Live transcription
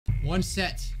One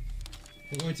set.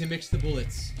 We're going to mix the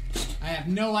bullets. I have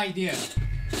no idea.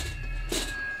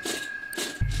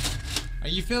 Are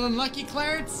you feeling lucky,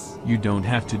 Clarence? You don't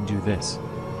have to do this.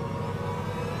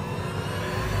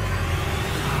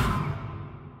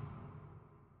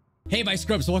 Hey, my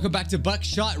scrubs, welcome back to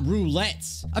Buckshot Roulette.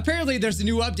 Apparently, there's a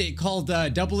new update called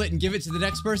double it and give it to the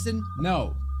next person.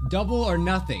 No, double or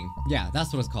nothing. Yeah,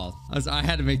 that's what it's called. I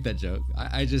had to make that joke.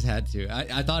 I just had to.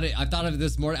 I thought of it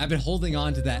this morning. I've been holding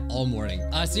on to that all morning.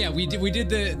 So yeah, we did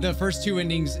the first two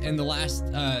endings in the last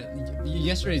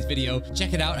yesterday's video.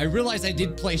 Check it out. I realized I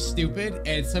did play stupid,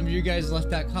 and some of you guys left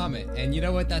that comment, and you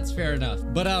know what? That's fair enough.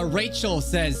 But Rachel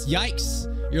says, "Yikes.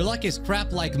 Your luck is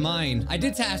crap like mine." I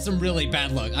did have some really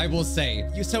bad luck, I will say.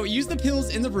 So use the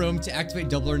pills in the room to activate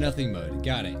double or nothing mode.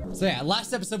 Got it. So yeah,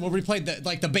 last episode where we played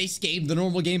the base game, the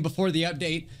normal game before the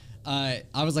update,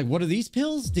 I was like, what do these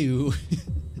pills do?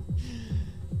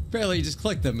 Apparently you just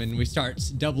click them and we start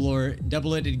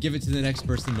double it and give it to the next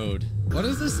person mode. What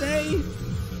does this say?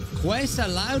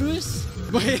 Quesalaurus?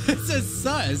 Wait, it says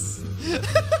sus.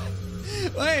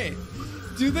 Wait,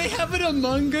 do they have an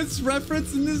Among Us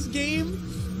reference in this game?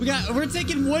 We're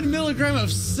taking 1 milligram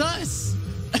of sus.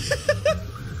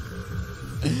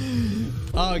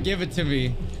 Oh, give it to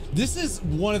me. This is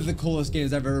one of the coolest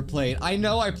games I've ever played. I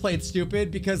know I played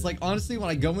stupid because, like, honestly, when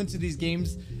I go into these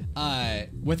games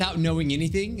without knowing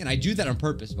anything, and I do that on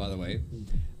purpose, by the way,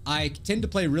 I tend to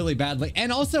play really badly.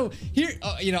 And also, here,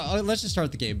 you know, let's just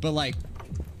start the game. But, like,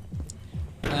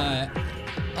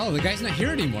 oh, the guy's not here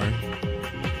anymore.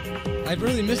 I've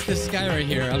really missed this guy right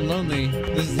here. I'm lonely.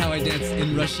 This is how I dance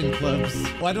in Russian clubs.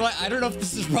 Why do I don't know if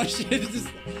this is Russian. This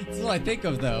is what I think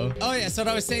of, though. Oh yeah, so what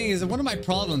I was saying is that one of my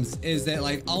problems is that,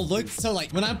 like, I'll look, so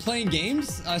like when I'm playing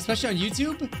games, especially on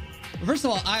YouTube, first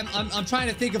of all, I'm trying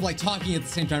to think of like talking at the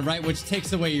same time, right? Which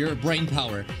takes away your brain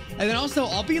power. And then also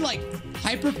I'll be like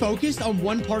hyper focused on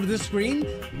one part of the screen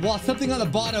while something on the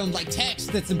bottom, like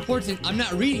text that's important, I'm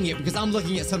not reading it because I'm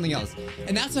looking at something else.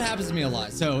 And that's what happens to me a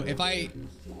lot. So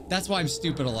that's why I'm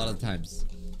stupid a lot of times.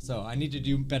 So I need to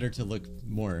do better to look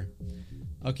more.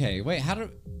 Okay, wait,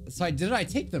 did I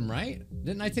take them, right?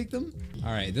 Didn't I take them?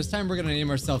 All right, this time we're gonna name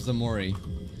ourselves Amori.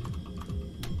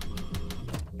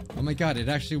 Oh my God, it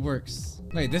actually works.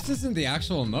 Wait, this isn't the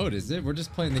actual mode, is it? We're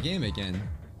just playing the game again.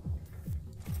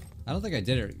 I don't think I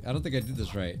did it. I don't think I did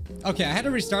this right. Okay, I had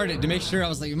to restart it to make sure. I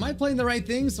was like, am I playing the right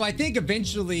thing? So I think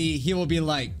eventually he will be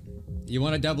like, you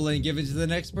want to double it and give it to the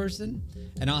next person?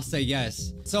 And I'll say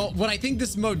yes. So what I think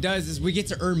this mode does is we get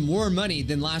to earn more money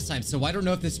than last time. So I don't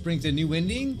know if this brings a new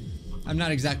ending. I'm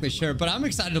not exactly sure, but I'm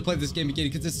excited to play this game again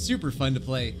because it's super fun to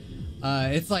play.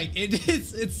 It's like,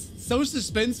 it's so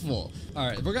suspenseful. All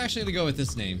right, we're actually gonna go with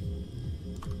this name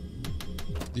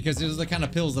because it was the kind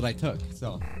of pills that I took.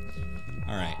 So,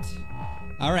 all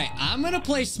right, I'm gonna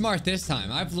play smart this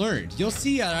time. I've learned. You'll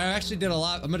see, I actually did a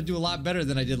lot. I'm gonna do a lot better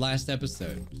than I did last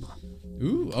episode.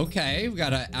 Ooh, okay. We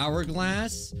got an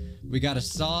hourglass. We got a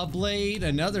saw blade,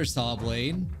 another saw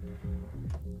blade.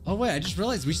 Oh wait, I just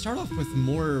realized we start off with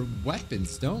more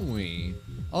weapons, don't we?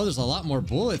 Oh, there's a lot more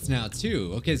bullets now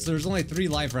too. Okay, so there's only 3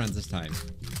 live rounds this time.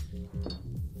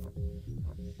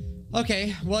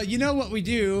 Okay, well, you know what we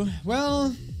do?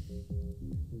 Well,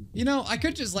 you know, I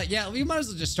could just like, yeah, we might as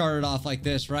well just start it off like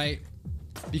this, right?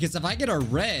 Because if I get a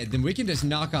red, then we can just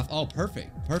knock off. Oh,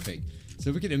 perfect.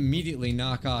 So we can immediately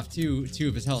knock off two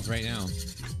of his health right now.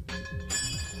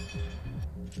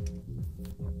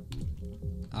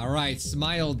 All right,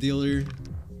 smile, dealer.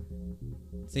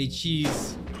 Say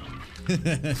cheese.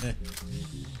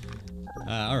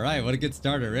 All right, what a good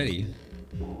start already.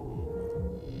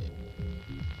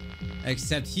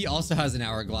 Except he also has an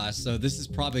hourglass, so this is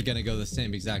probably gonna go the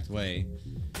same exact way.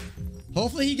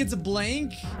 Hopefully he gets a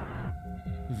blank.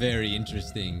 Very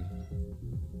interesting.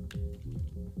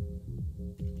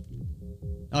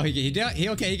 Oh, he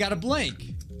got a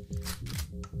blank.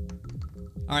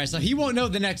 All right, so he won't know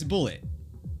the next bullet.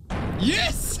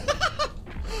 Yes!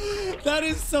 That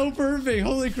is so perfect.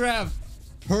 Holy crap.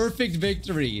 Perfect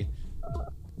victory.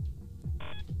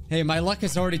 Hey, my luck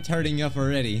is already turning up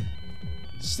already.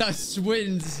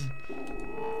 Swins.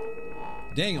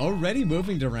 Dang, already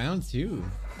moving to round 2.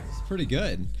 It's pretty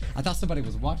good. I thought somebody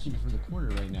was watching me from the corner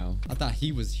right now. I thought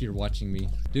he was here watching me.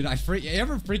 Dude, you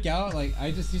ever freak out? Like,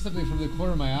 I just see something from the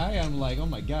corner of my eye. I'm like, oh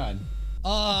my God.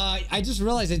 I just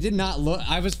realized I did not look.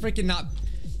 I was freaking not.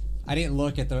 I didn't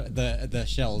look at the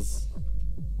shells.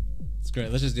 It's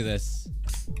great. Let's just do this.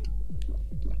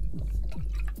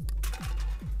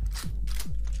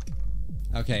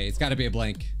 Okay, it's got to be a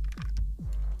blank.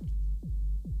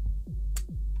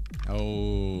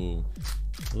 Oh,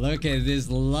 look at this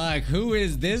luck. Who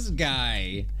is this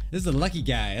guy? This is a lucky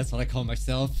guy. That's what I call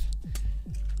myself.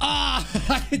 Ah!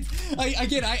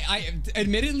 I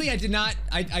admittedly, I did not,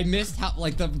 I missed how,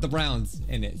 like, the rounds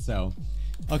in it, so.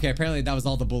 Okay, apparently that was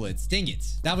all the bullets. Dang it.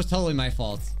 That was totally my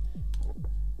fault.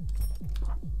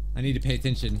 I need to pay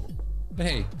attention. But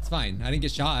hey, it's fine. I didn't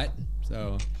get shot,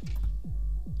 so.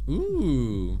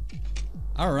 Ooh.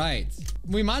 All right.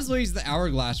 We might as well use the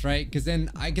hourglass, right? Because then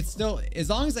I could still, as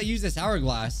long as I use this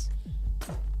hourglass,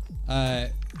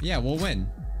 yeah, we'll win.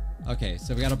 Okay,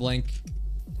 so we got a blink.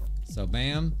 So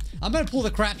bam. I'm gonna pull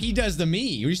the crap he does to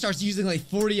me. He starts using like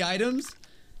 40 items.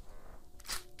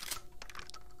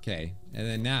 Okay, and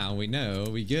then now we know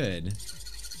we good.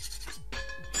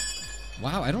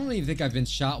 Wow, I don't even think I've been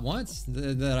shot once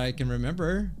that I can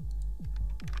remember.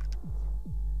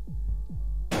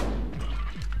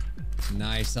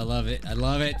 Nice, I love it. I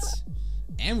love it.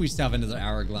 And we still have another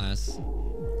hourglass.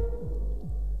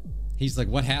 He's like,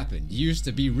 what happened? You used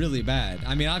to be really bad.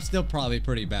 I mean, I'm still probably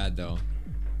pretty bad though.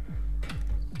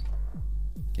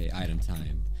 Okay, item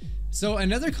time. So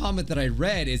another comment that I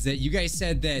read is that you guys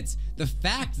said that the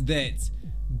fact that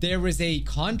there was a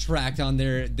contract on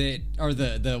there that, or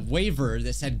the waiver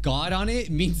that said God on it,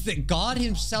 means that God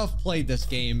himself played this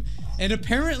game and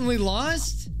apparently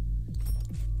lost.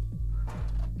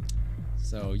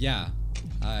 So yeah,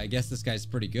 I guess this guy's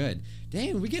pretty good.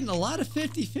 Dang, we're getting a lot of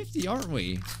 50-50, aren't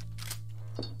we?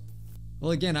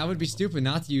 Well, again, I would be stupid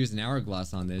not to use an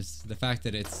hourglass on this. The fact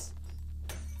that it's...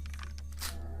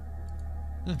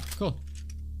 Huh, cool.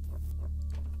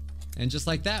 And just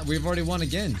like that, we've already won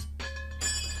again.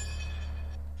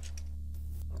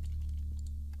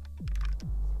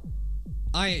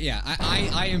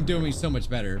 I am doing so much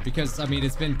better because, I mean,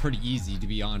 it's been pretty easy, to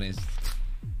be honest.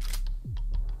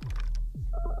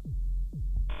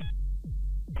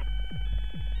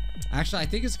 Actually, I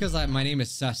think it's because my name is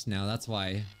Sus now. That's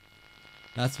why.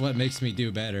 That's what makes me do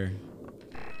better.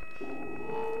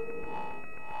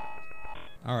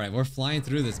 Alright, we're flying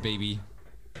through this, baby.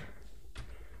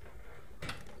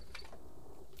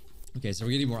 Okay, so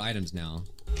we're getting more items now.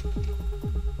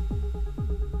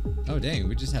 Oh, dang,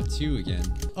 we just have 2 again.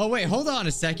 Oh, wait, hold on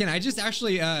a second. I just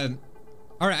actually, alright,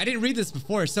 I didn't read this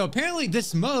before. So apparently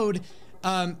this mode,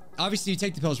 obviously you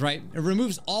take the pills, right? It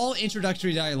removes all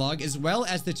introductory dialogue as well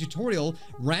as the tutorial,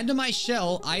 randomized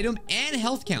shell, item, and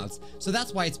health counts. So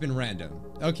that's why it's been random.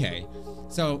 Okay,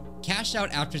 so cash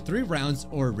out after 3 rounds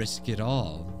or risk it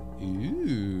all.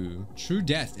 Ooh. True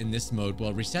death in this mode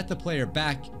will reset the player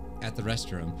back at the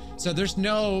restroom. So there's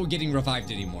no getting revived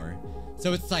anymore.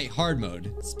 So it's like hard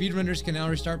mode. Speedrunners can now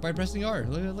restart by pressing R.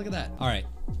 Look at that. All right.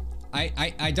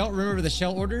 I don't remember the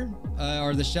shell order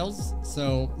or the shells,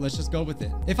 so let's just go with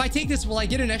it. If I take this, will I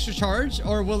get an extra charge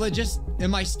or will it just,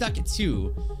 am I stuck at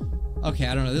 2? Okay,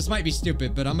 I don't know. This might be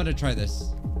stupid, but I'm gonna try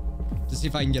this to see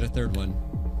if I can get a 3rd one.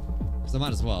 Because I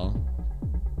might as well.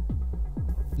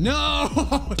 No!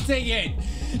 Dang it!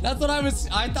 That's what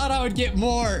I thought I would get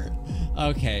more.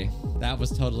 Okay, that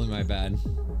was totally my bad.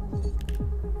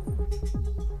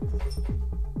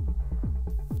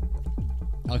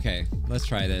 Okay, let's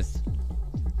try this.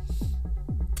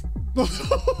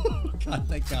 God,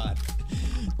 thank God.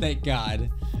 Thank God.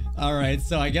 All right,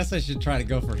 so I guess I should try to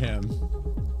go for him.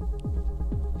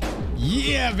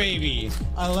 Yeah, baby!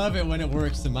 I love it when it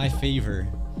works in my favor.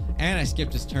 And I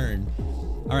skipped his turn.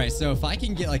 All right, so if I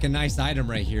can get like a nice item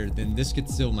right here, then this could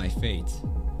seal my fate.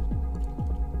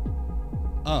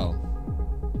 Oh.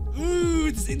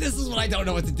 Ooh, see, this is what I don't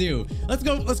know what to do. Let's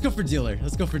go for dealer.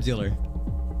 Let's go for dealer.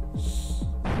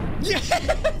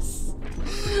 Yes!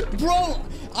 Bro,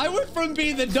 I went from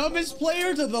being the dumbest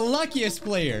player to the luckiest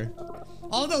player.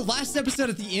 Although last episode,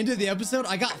 at the end of the episode,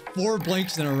 I got 4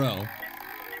 blanks in a row.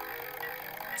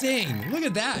 Dang, look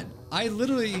at that. I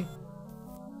literally,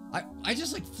 I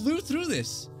just like flew through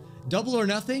this. Double or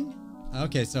nothing?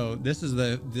 Okay, so this is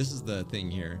the thing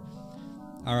here.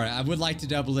 All right, I would like to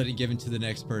double it and give it to the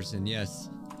next person, yes.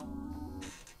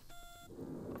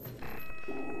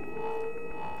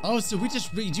 Oh, so we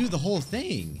just redo the whole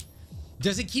thing.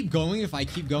 Does it keep going if I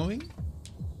keep going?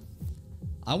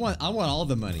 I want all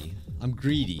the money. I'm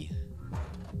greedy.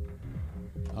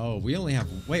 Oh, we only have,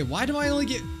 wait, why do I only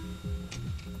get,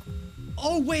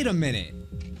 oh, wait a minute.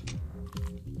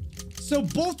 So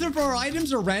both of our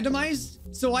items are randomized?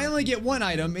 So I only get 1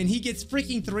 item and he gets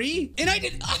freaking 3? And I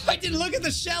didn't look at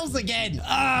the shells again.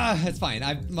 Ah, that's fine.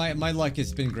 My luck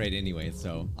has been great anyway,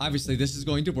 so obviously this is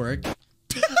going to work.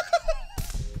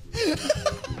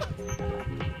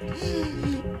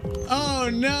 Oh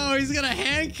no, he's gonna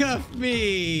handcuff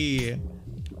me.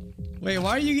 Wait,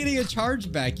 why are you getting a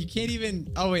charge back? You can't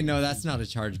even, oh wait, no, that's not a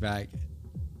charge back.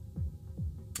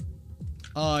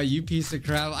 Oh, you piece of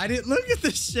crap. I didn't look at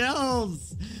the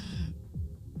shells.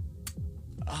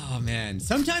 Oh, man.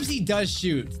 Sometimes he does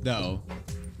shoot, though.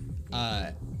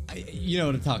 You know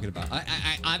what I'm talking about.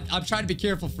 I'm trying to be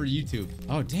careful for YouTube.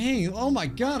 Oh, dang. Oh, my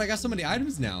God. I got so many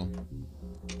items now.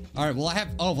 All right. Well,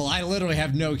 I literally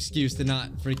have no excuse to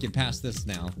not freaking pass this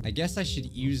now. I guess I should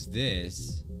use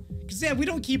this. Because, yeah, we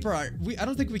don't keep our... I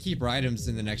don't think we keep our items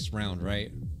in the next round,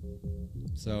 right?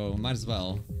 So, might as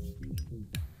well.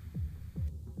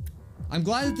 I'm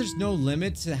glad that there's no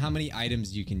limit to how many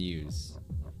items you can use.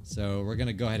 So, we're going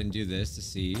to go ahead and do this to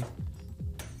see.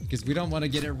 Because we don't want to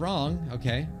get it wrong.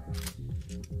 Okay.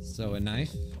 So, a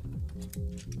knife.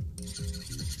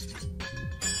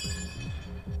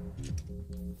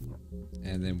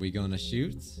 And then we're going to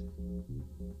shoot.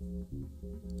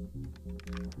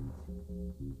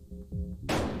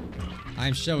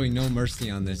 I'm showing no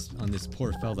mercy on this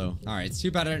poor fellow. All right, it's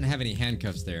too bad I didn't have any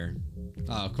handcuffs there.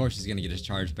 Oh, of course he's gonna get his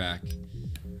charge back.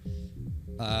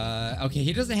 Okay,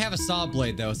 he doesn't have a saw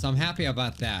blade though, so I'm happy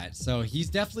about that. So he's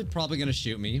definitely probably gonna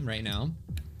shoot me right now.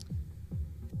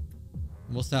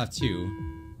 We'll still have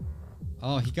 2.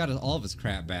 Oh, he got all of his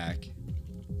crap back.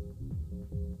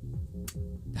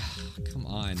 Come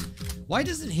on. Why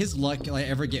doesn't his luck like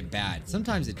ever get bad?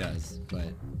 Sometimes it does,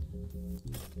 but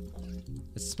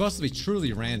it's supposed to be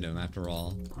truly random after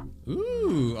all.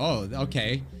 Ooh, oh,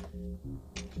 okay.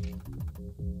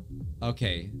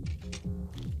 Okay.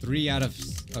 3 out of,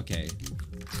 okay.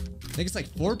 I think it's like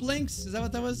 4 blinks. Is that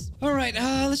what that was? All right,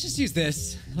 let's just use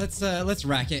this. Let's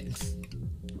rack it.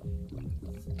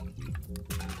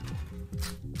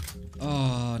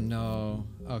 Oh, no.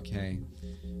 Okay.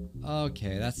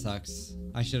 Okay, that sucks.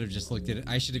 I should have just looked at it.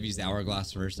 I should have used the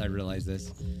hourglass first. I realized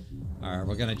this. Alright,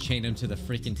 we're gonna chain him to the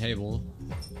freaking table.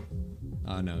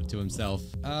 Oh no, to himself.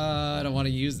 I don't want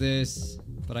to use this,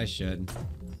 but I should.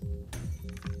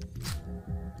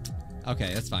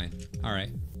 Okay, that's fine. Alright.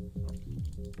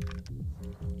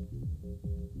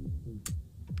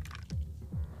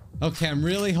 Okay, I'm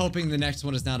really hoping the next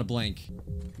one is not a blank.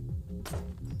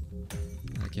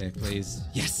 Okay, please.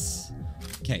 Yes!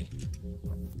 Okay.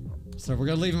 So we're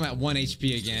gonna leave him at 1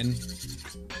 HP again.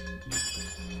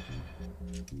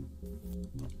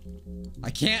 I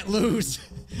can't lose.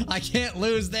 I can't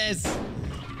lose this.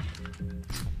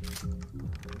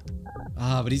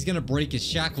 Ah, but he's gonna break his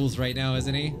shackles right now,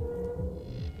 isn't he?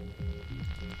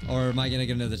 Or am I gonna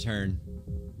get another turn?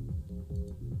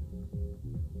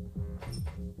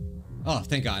 Oh,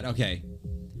 thank God. Okay.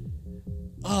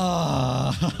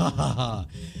 Oh.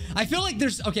 I feel like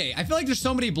there's... Okay, I feel like there's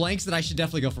so many blanks that I should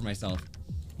definitely go for myself.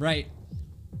 Right?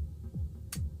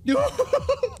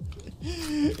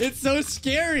 It's so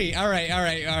scary. All right, all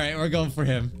right, all right. We're going for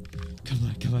him. Come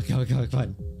on, come on, come on, come on, come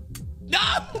on.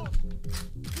 No!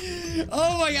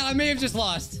 Oh my God, I may have just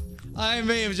lost. I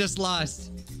may have just lost.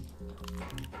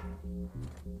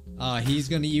 He's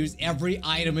gonna use every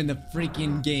item in the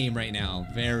freaking game right now.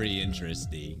 Very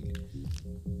interesting.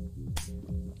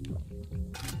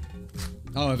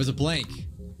 Oh, it was a blank.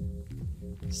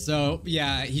 So,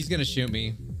 yeah, he's gonna shoot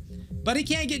me. But he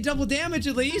can't get double damage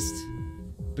at least.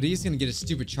 But he's gonna get his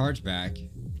stupid charge back.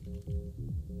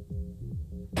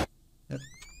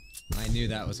 I knew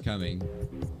that was coming.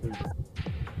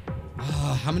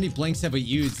 Oh, how many blanks have we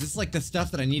used? This is like the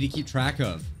stuff that I need to keep track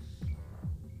of.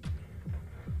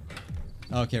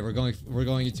 Okay, we're going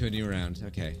into a new round.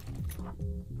 Okay.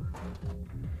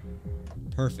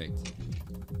 Perfect.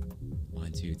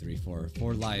 1, 2, 3, 4.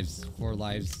 4 lives. 4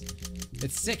 lives.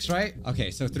 It's 6, right?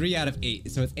 Okay, so 3 out of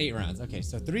 8. So it's 8 rounds. Okay,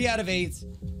 so 3 out of 8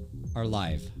 are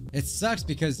live. It sucks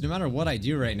because no matter what I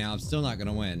do right now, I'm still not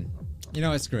gonna win. You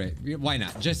know what? Screw it. Why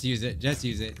not? Just use it. Just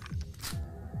use it.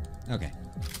 Okay.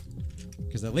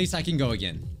 Because at least I can go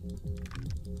again.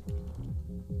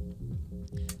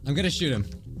 I'm gonna shoot him.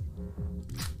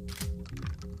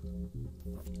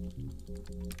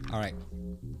 Alright.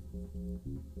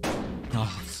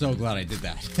 Oh, I'm so glad I did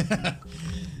that.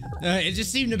 It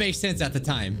just seemed to make sense at the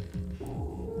time.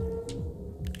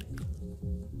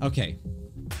 Okay.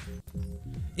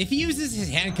 If he uses his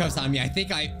handcuffs on me, I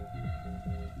think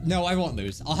No, I won't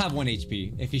lose. I'll have 1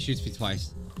 HP if he shoots me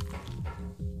twice.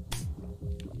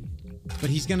 But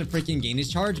he's gonna freaking gain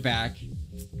his charge back.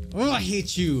 Oh, I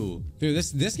hate you. Dude,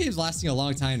 this game's lasting a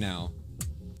long time now.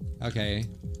 Okay.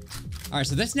 Alright,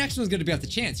 so this next one's gonna be off the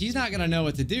chance. He's not gonna know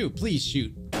what to do. Please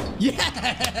shoot.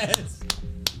 Yes!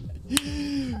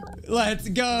 Let's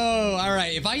go!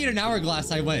 Alright, if I get an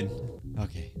hourglass, I win.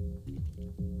 Okay.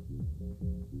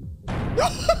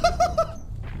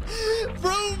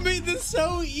 Bro made this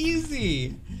so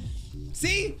easy.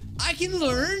 See? I can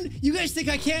learn. You guys think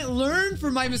I can't learn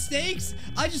from my mistakes?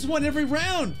 I just won every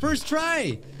round. First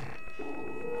try.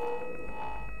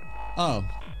 Oh,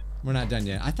 we're not done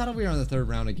yet. I thought we were on the third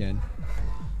round again.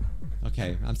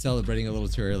 Okay, I'm celebrating a little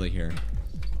too early here.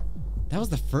 That was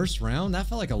the first round? That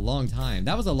felt like a long time.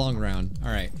 That was a long round.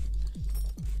 All right.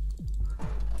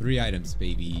 3 items,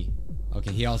 baby.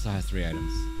 Okay, he also has 3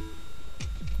 items.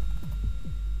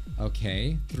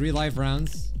 Okay, 3 live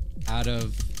rounds out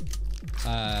of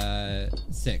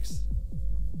 6.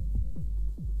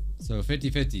 So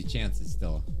 50-50 chances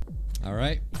still. All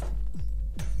right.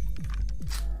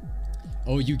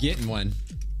 Oh, you getting one.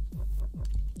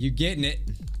 You getting it.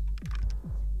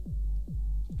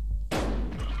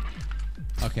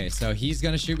 Okay, so he's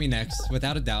gonna shoot me next,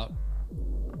 without a doubt.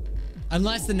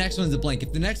 Unless the next one's a blank.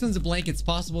 If the next one's a blank, it's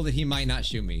possible that he might not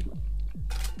shoot me.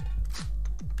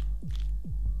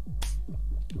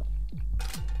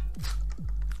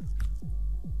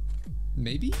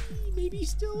 Maybe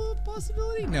still a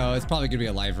possibility? No, it's probably gonna be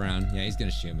a live round. Yeah, he's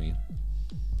gonna shoot me.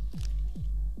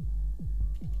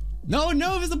 No,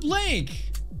 it was a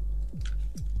blank!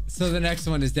 So the next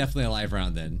one is definitely a live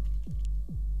round then.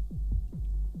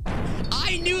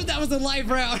 I knew that was a live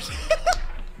round!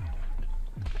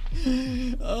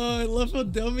 Oh, I love how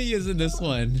dumb he is in this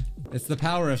one. It's the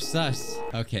power of sus.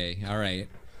 Okay, alright.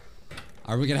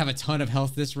 Are we gonna have a ton of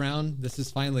health this round? This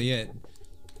is finally it.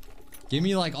 Give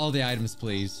me like all the items,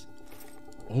 please.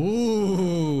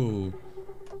 Ooh.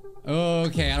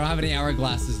 Okay, I don't have any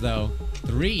hourglasses though.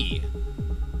 3.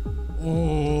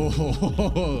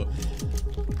 Oh.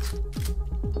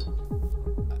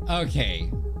 Okay.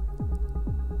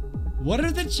 What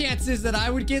are the chances that I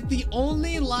would get the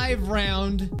only live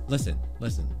round? Listen.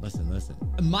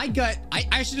 My gut,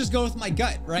 I should just go with my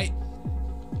gut, right?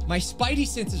 My spidey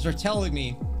senses are telling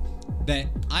me that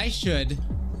I should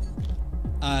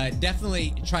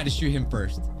definitely try to shoot him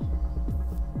first.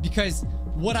 Because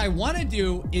what I want to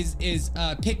do is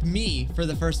pick me for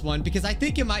the first one, because I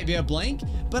think it might be a blank,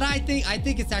 but I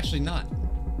think it's actually not.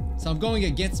 So I'm going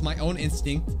against my own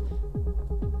instinct.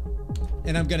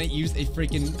 And I'm gonna use a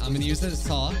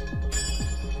saw.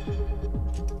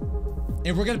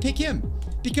 And we're gonna pick him.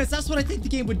 Because that's what I think the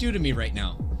game would do to me right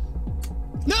now.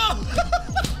 No!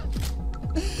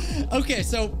 Okay,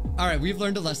 so, alright, we've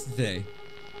learned a lesson today.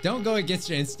 Don't go against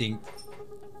your instinct.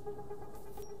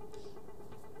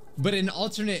 But in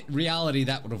alternate reality,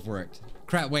 that would have worked.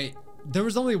 Crap, wait. There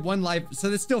was only one live,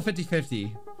 so it's still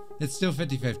 50-50. It's still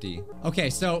 50-50. Okay,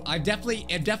 so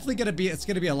it's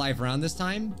gonna be a live round this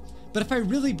time. But if I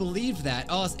really believe that,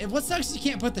 oh, what sucks is you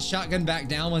can't put the shotgun back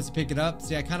down once you pick it up.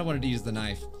 See, I kind of wanted to use the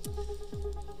knife.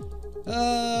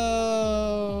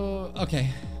 Oh,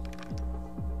 okay.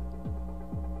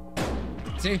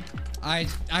 See, I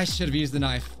should have used the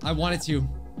knife. I wanted to.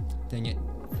 Dang it.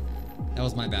 That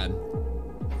was my bad.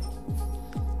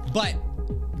 But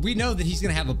we know that he's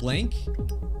gonna have a blank.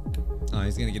 Oh,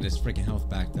 he's gonna get his freaking health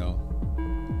back though.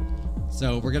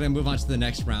 So we're gonna move on to the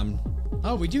next round.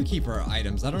 Oh, we do keep our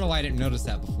items. I don't know why I didn't notice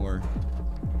that before.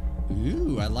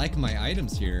 Ooh, I like my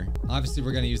items here. Obviously,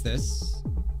 we're gonna use this.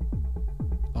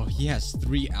 Oh, he has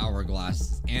 3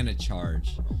 hourglasses and a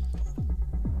charge.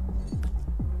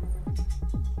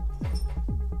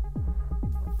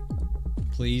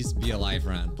 Please be a live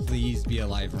round. Please be a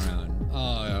live round.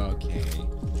 Oh, okay.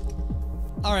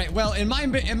 All right. Well, in my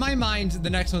mind, the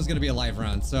next one's gonna be a live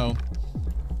round. So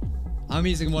I'm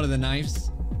using one of the knives.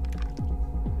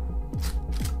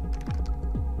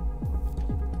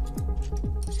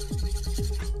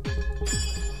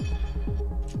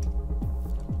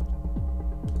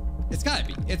 It's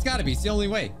gotta be. It's the only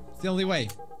way. It's the only way.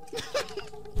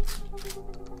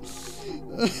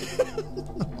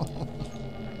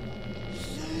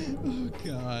 Oh,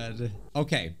 God.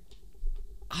 Okay.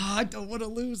 I don't want to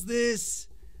lose this.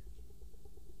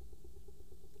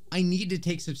 I need to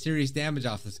take some serious damage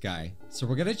off this guy. So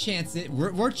we're gonna chance it.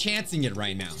 We're chancing it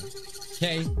right now.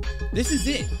 Okay? This is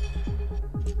it.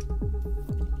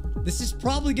 This is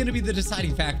probably gonna be the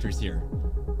deciding factors here.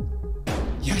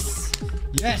 Yes.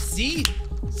 Yes, see?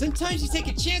 Sometimes you take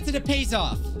a chance and it pays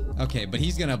off. Okay, but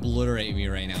he's gonna obliterate me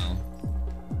right now.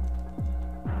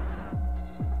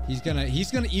 He's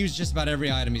gonna use just about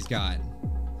every item he's got.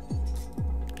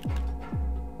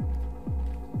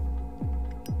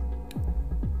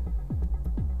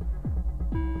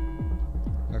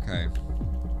 Okay.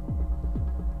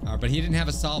 But he didn't have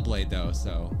a saw blade though,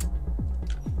 so.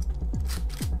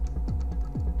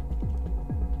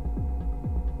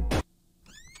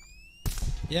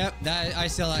 Yep, I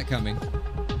saw that coming.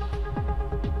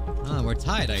 Ah, we're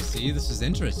tied, I see. This is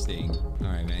interesting. All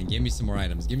right, man. Give me some more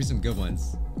items. Give me some good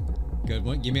ones. Good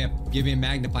one. Give me a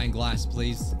magnifying glass,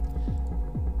 please.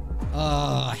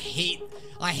 Oh, I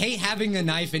hate having a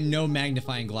knife and no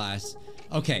magnifying glass.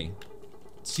 Okay.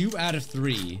 2 out of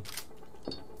 3.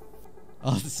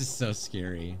 Oh, this is so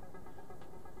scary.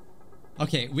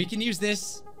 Okay, we can use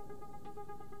this.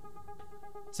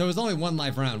 So it was only 1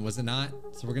 live round, was it not?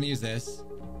 So we're gonna use this.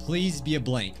 Please be a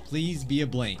blank. Please be a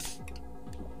blank.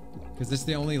 Because this is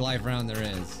the only live round there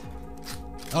is.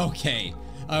 Okay.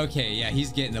 Okay, yeah,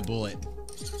 he's getting a bullet.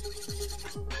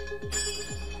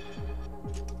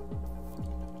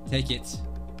 Take it.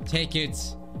 Take it.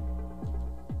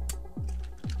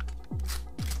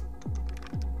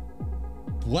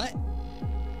 What?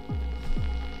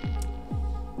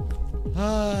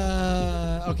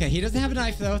 Okay, he doesn't have a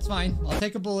knife though, it's fine. I'll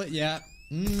take a bullet, yeah.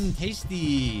 Mmm,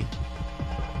 tasty.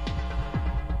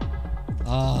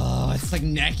 Oh, it's like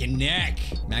neck and neck.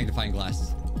 Magnifying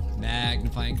glass.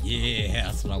 Magnifying, yeah,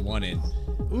 that's what I wanted.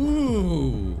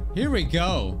 Ooh, here we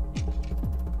go.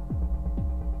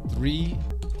 3,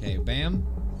 okay, bam.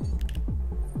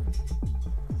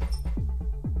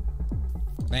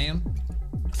 Bam.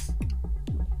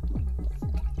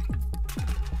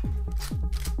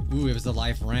 Ooh, it was a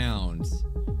life round.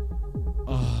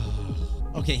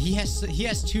 Oh. Okay, he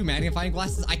has 2 magnifying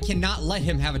glasses. I cannot let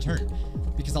him have a turn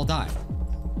because I'll die.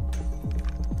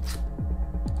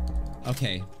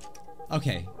 Okay.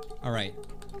 Okay. All right.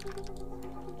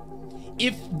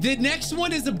 If the next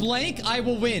one is a blank, I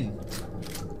will win.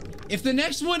 If the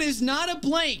next one is not a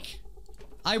blank,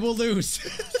 I will lose.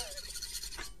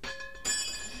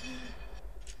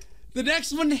 The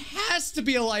next one has to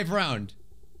be a live round.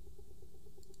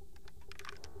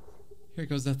 Here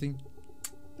goes nothing.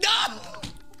 No!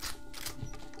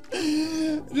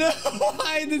 No!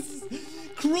 Why this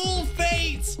cruel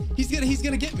fate? He's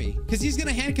gonna get me because he's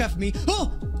gonna handcuff me.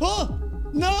 Oh! Oh!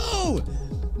 No!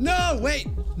 No! Wait!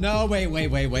 No!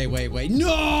 Wait!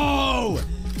 No!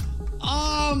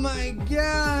 Oh my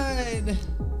god!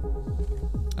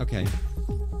 Okay.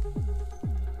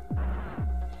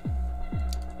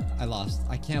 I lost.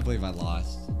 I can't believe I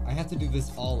lost. I have to do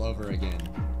this all over again.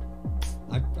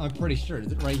 I'm pretty sure,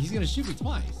 right? He's gonna shoot me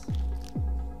twice.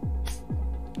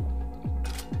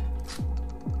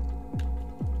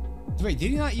 Wait,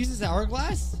 did he not use his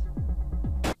hourglass?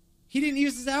 He didn't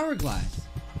use his hourglass.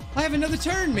 I have another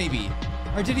turn, maybe.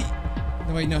 Or did he?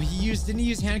 No, wait, no, didn't he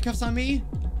use handcuffs on me?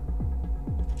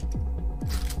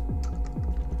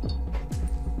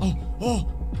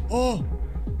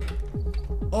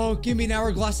 Oh, give me an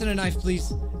hourglass and a knife,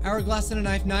 please. Hourglass and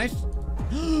a knife.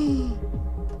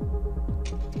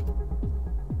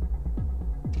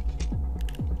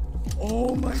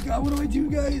 Oh my god, what do I do,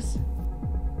 guys?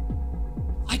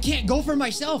 I can't go for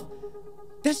myself.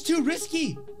 That's too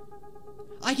risky.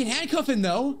 I can handcuff him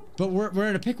though, but we're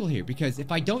in a pickle here because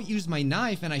if I don't use my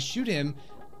knife and I shoot him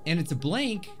and it's a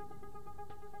blank.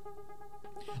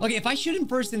 Okay, if I shoot him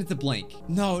first and it's a blank.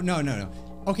 No.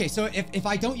 Okay, so if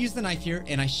I don't use the knife here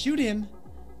and I shoot him,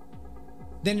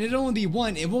 then it'll only be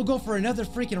 1. It will go for another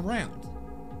freaking round,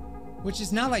 which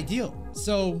is not ideal.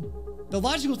 So the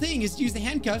logical thing is to use the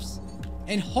handcuffs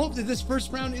and hope that this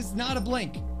first round is not a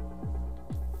blank.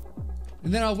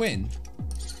 And then I'll win.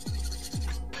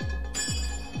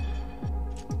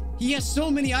 He has so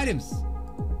many items.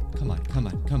 Come on.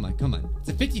 It's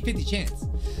a 50-50 chance.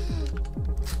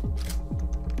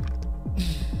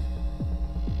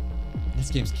 This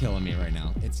game's killing me right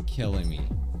now. It's killing me.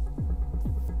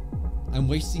 I'm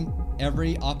wasting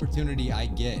every opportunity I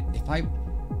get.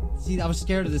 See, I was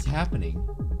scared of this happening.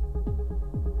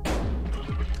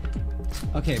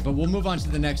 Okay, but we'll move on to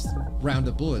the next round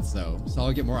of bullets though, so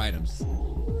I'll get more items.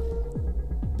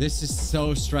 This is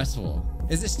so stressful.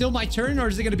 Is it still my turn or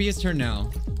is it gonna be his turn now?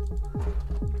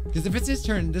 Because if it's his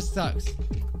turn, this sucks.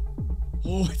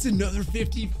 Oh, it's another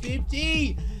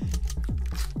 50-50.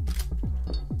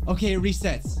 Okay, it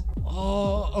resets.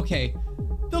 Oh, okay.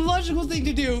 The logical thing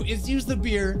to do is use the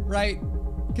beer, right?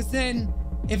 Because then,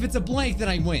 if it's a blank, then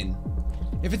I win.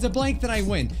 If it's a blank, then I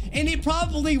win. And it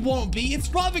probably won't be. It's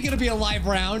probably gonna be a live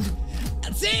round.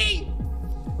 See?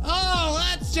 Oh,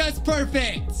 that's just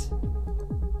perfect.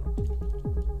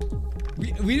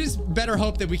 We just better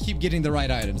hope that we keep getting the right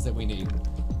items that we need.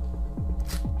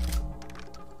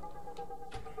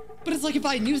 But it's like if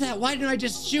I knew that, why didn't I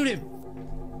just shoot him?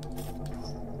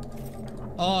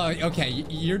 Oh, okay.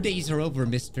 Your days are over,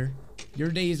 mister. Your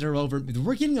days are over.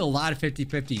 We're getting a lot of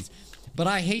 50-50s. But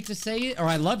I hate to say it, or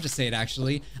I love to say it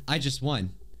actually, I just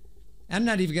won. I'm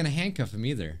not even gonna handcuff him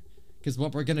either. Because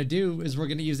what we're gonna do is we're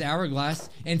gonna use Hourglass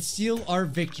and seal our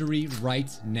victory right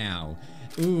now.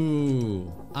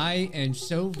 Ooh, I am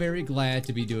so very glad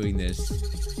to be doing this.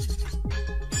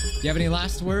 You have any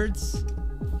last words?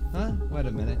 Huh? Wait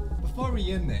a minute. Before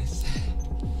we end this,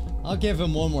 I'll give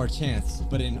him one more chance,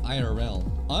 but in IRL.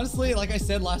 Honestly, like I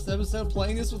said last episode,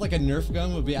 playing this with like a Nerf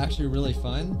gun would be actually really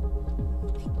fun.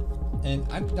 And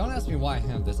don't ask me why I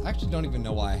have this. I actually don't even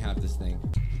know why I have this thing.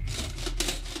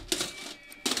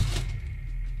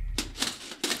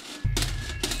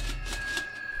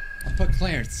 I'll put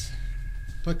Clarence.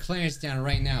 Put Clarence down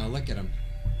right now. Look at him.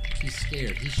 He's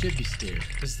scared. He should be scared.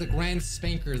 This is the grand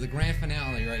spanker, the grand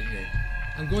finale right here.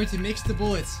 I'm going to mix the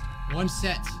bullets. One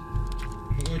set.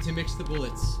 I'm going to mix the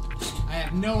bullets. I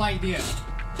have no idea.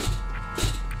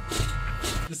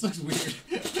 This looks weird.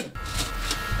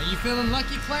 Are you feeling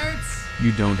lucky, Clarence?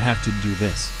 You don't have to do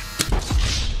this.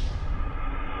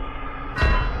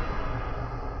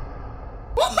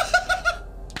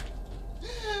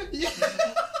 Yeah.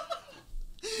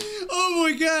 Oh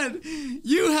my god.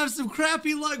 You have some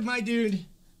crappy luck, my dude.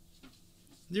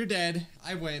 You're dead.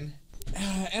 I win.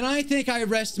 And I think I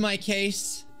rest my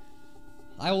case.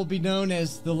 I will be known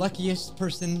as the luckiest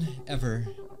person ever.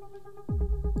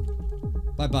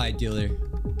 Bye-bye, dealer.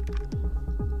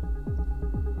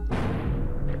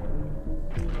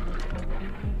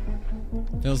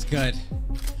 Feels good.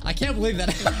 I can't believe that.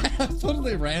 That's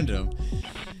totally random.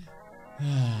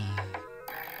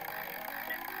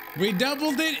 We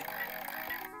doubled it.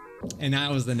 And I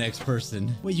was the next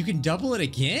person. Wait, you can double it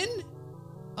again?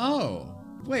 Oh.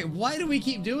 Wait, why do we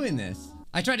keep doing this?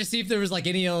 I tried to see if there was like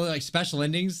any other like special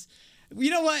endings. You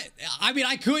know what? I mean,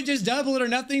 I could just double it or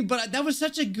nothing, but that was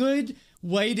such a good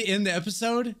way to end the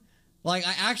episode. Like,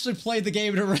 I actually played the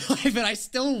game in real life and I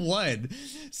still won.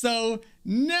 So,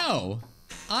 no.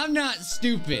 I'm not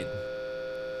stupid.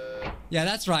 Yeah,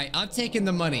 that's right. I'm taking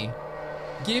the money.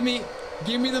 Give me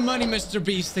the money, Mr.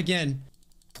 Beast, again.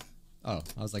 Oh,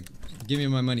 I was like, give me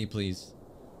my money, please.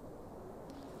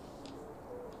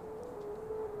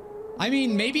 I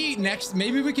mean, maybe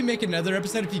we can make another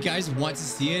episode if you guys want to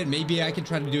see it. Maybe I can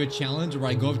try to do a challenge where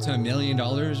I go up to $1 million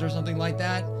or something like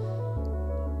that.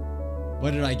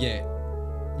 What did I get?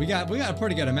 We got a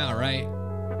pretty good amount, right?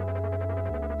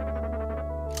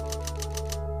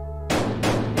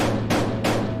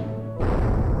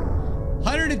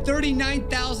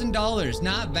 $139,000,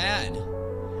 not bad.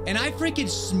 And I freaking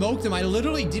smoked them. I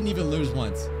literally didn't even lose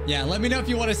once. Yeah, let me know if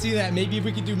you want to see that. Maybe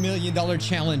we could do $1 million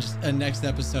challenge next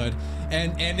episode.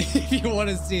 And if you want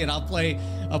to see it, I'll play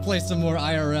some more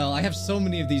IRL. I have so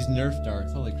many of these Nerf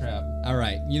darts. Holy crap. All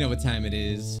right, you know what time it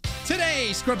is.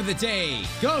 Today, scrub of the day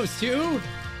goes to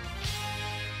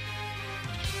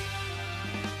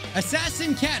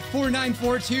Assassin Cat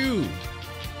 4942.